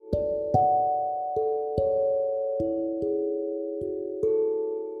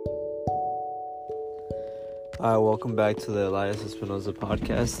Welcome back to the Elias Espinoza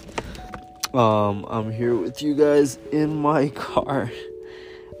podcast. I'm here with you guys in my car.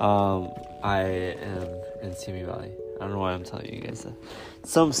 I am in Simi Valley. I don't know why I'm telling you guys that.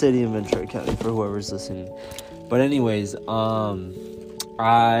 Some city in Ventura County for whoever's listening. But anyways,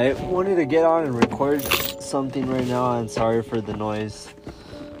 I wanted to get on and record something right now. I'm sorry for the noise.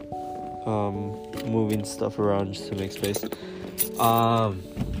 Moving stuff around just to make space.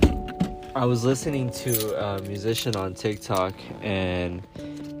 I was listening to a musician on TikTok, and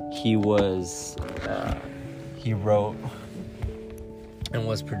he wrote and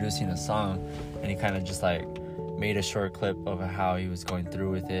was producing a song, and he kind of just like made a short clip of how he was going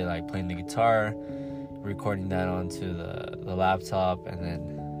through with it, like playing the guitar, recording that onto the laptop, and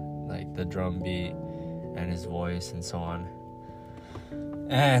then like the drum beat and his voice and so on.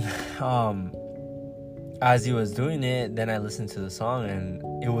 And as he was doing it, then I listened to the song, and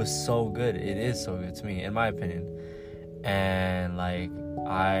it was so good. It is so good to me, in my opinion. And I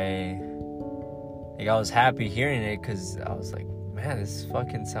was happy hearing it, because I was like, man, this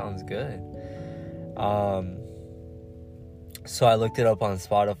fucking sounds good. So I looked it up on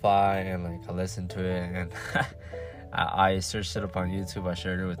Spotify, and I listened to it, and I searched it up on YouTube. I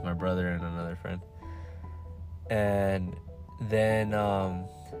shared it with my brother and another friend. And then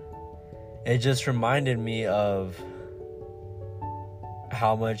it just reminded me of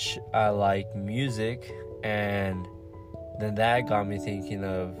how much I like music, and then that got me thinking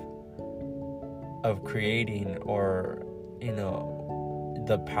of creating, or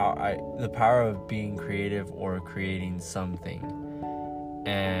the power of being creative or creating something.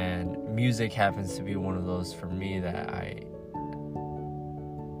 And music happens to be one of those for me that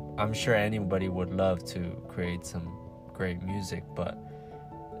I'm sure anybody would love to create some great music, but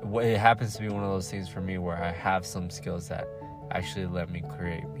it happens to be one of those things for me where I have some skills that actually let me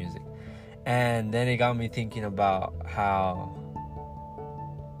create music. And then it got me thinking about how,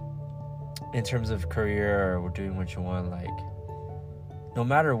 in terms of career or doing what you want, no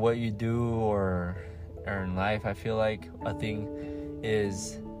matter what you do or in life, I feel like a thing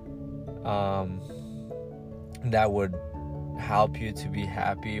is that would help you to be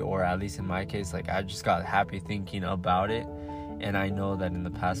happy, or at least in my case, I just got happy thinking about it. And I know that in the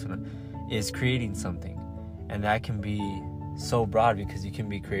past is creating something, and that can be so broad, because you can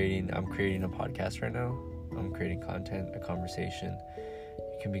be I'm creating a podcast right now. I'm creating content, a conversation.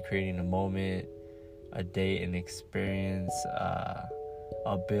 You can be creating a moment, a date, an experience, a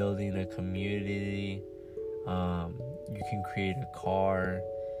building, a community. You can create a car.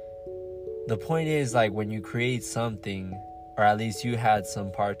 The point is, when you create something, or at least you had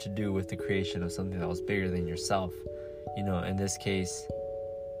some part to do with the creation of something that was bigger than yourself. In this case,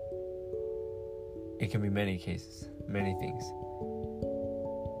 it can be many cases, many things.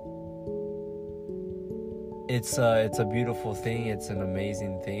 It's a beautiful thing. It's an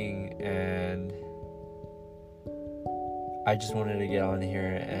amazing thing. And I just wanted to get on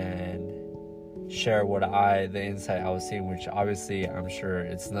here and share the insight I was seeing, which obviously I'm sure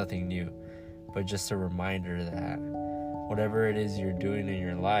it's nothing new, but just a reminder that whatever it is you're doing in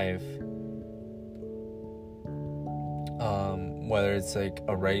your life, whether it's a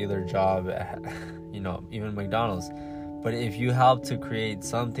regular job at, even McDonald's, but if you help to create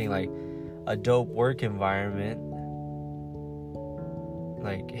something like a dope work environment,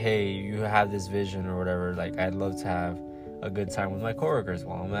 hey, you have this vision or whatever, I'd love to have a good time with my coworkers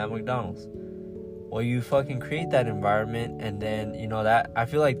while I'm at McDonald's. Well, you fucking create that environment, and then that, I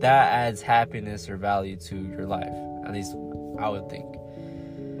feel like that adds happiness or value to your life. At least I would think.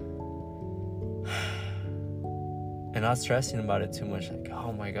 And not stressing about it too much,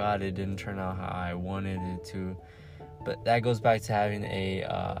 oh my god, it didn't turn out how I wanted it to. But that goes back to having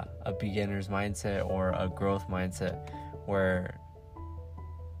a beginner's mindset or a growth mindset, where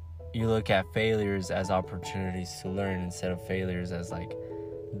you look at failures as opportunities to learn, instead of failures as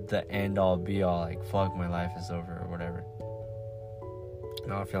the end all be all, fuck, my life is over or whatever.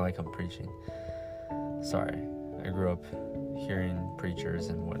 Now I feel like I'm preaching. Sorry, I grew up hearing preachers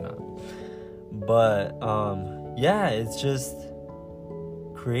and whatnot. But yeah, it's just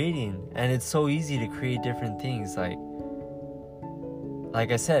creating, and it's so easy to create different things. Like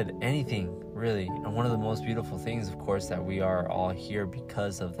I said, anything really. And one of the most beautiful things, of course, that we are all here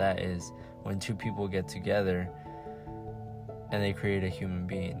because of that is when two people get together and they create a human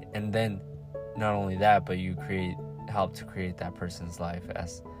being. And then not only that, but you help to create that person's life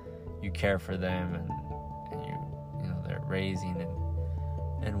as you care for them, and they're raising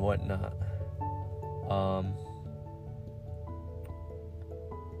and whatnot.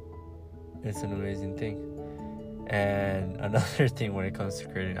 It's an amazing thing. And another thing when it comes to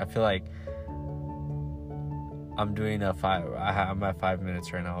creating, I feel like I'm at 5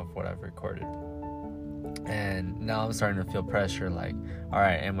 minutes right now of what I've recorded. And now I'm starting to feel pressure, like, all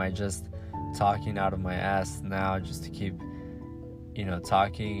right, am I just talking out of my ass now just to keep,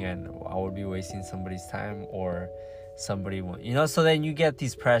 talking, and I would be wasting somebody's time, or somebody will, so then you get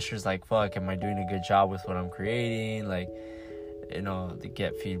these pressures like, fuck, am I doing a good job with what I'm creating? Like, to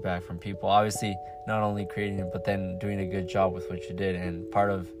get feedback from people, obviously not only creating it, but then doing a good job with what you did. And part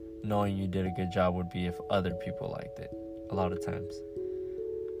of knowing you did a good job would be if other people liked it, a lot of times.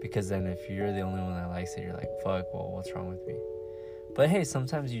 Because then if you're the only one that likes it, you're like, fuck, well, what's wrong with me? But hey,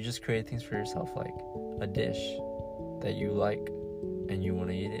 sometimes you just create things for yourself, like a dish that you like and you want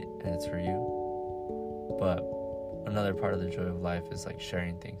to eat it and it's for you. But another part of the joy of life is like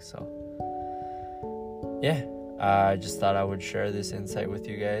sharing things. So yeah, I just thought I would share this insight with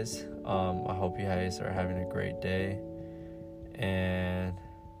you guys. I hope you guys are having a great day. And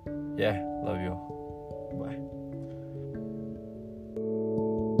yeah, love you all. Bye.